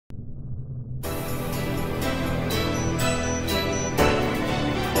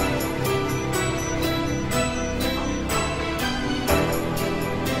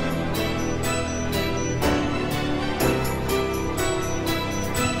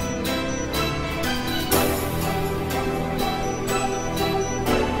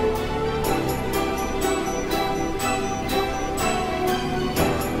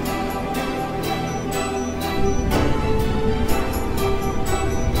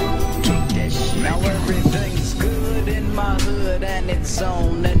it's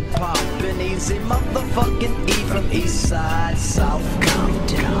on and poppin'. Easy motherfucking E from East Side, South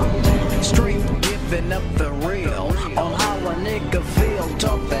Compton. Street giving up the real on how a nigga feel.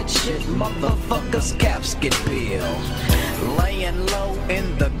 Talk that shit, motherfuckers caps get peeled. Laying low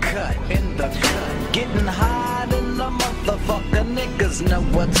in the cut, getting high in the motherfucker. Niggas know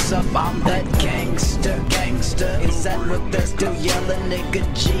what's up. I'm that gangster. Is that what they're still yelling? Nigga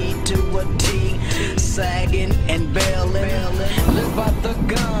G to a T, sagging and bailing. Live out the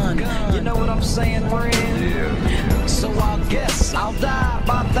gun. You know what I'm saying, friend? So I guess I'll die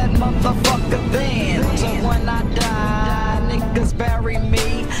by that motherfucker then. So when I die, niggas bury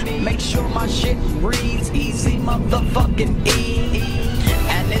me. Make sure my shit reads easy motherfucking E.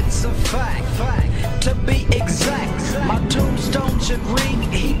 And it's a fact, to be exact. My tombstone should read,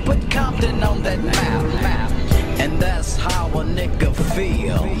 he put Compton on that map. And that's how a nigga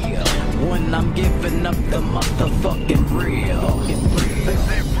feel when I'm giving up the motherfucking real. They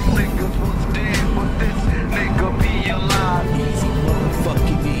said niggas was dead, but this nigga be alive. Easy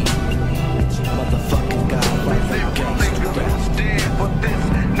motherfucking E. Motherfucking God, right there, gangster. Niggas was dead, but this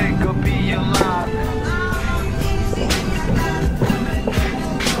nigga be alive.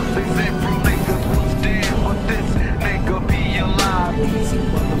 They said niggas was dead, but this nigga be alive. Easy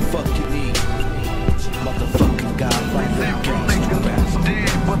motherfucking E. Motherfucking God, right there, gangster. Niggas was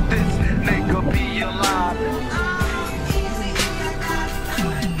dead, but this nigga be alive.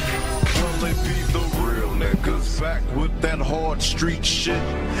 Back with that hard street shit.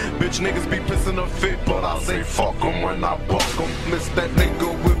 Bitch niggas be pissing a fit, but I say fuck 'em when I buck 'em. Miss that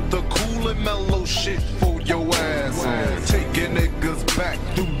nigga with the cool and mellow shit for your ass. Taking niggas back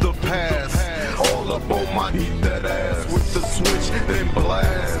through the past. All up on my heat that ass with the switch, then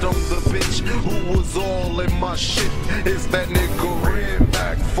blast on the bitch who was all in my shit. Is that nigga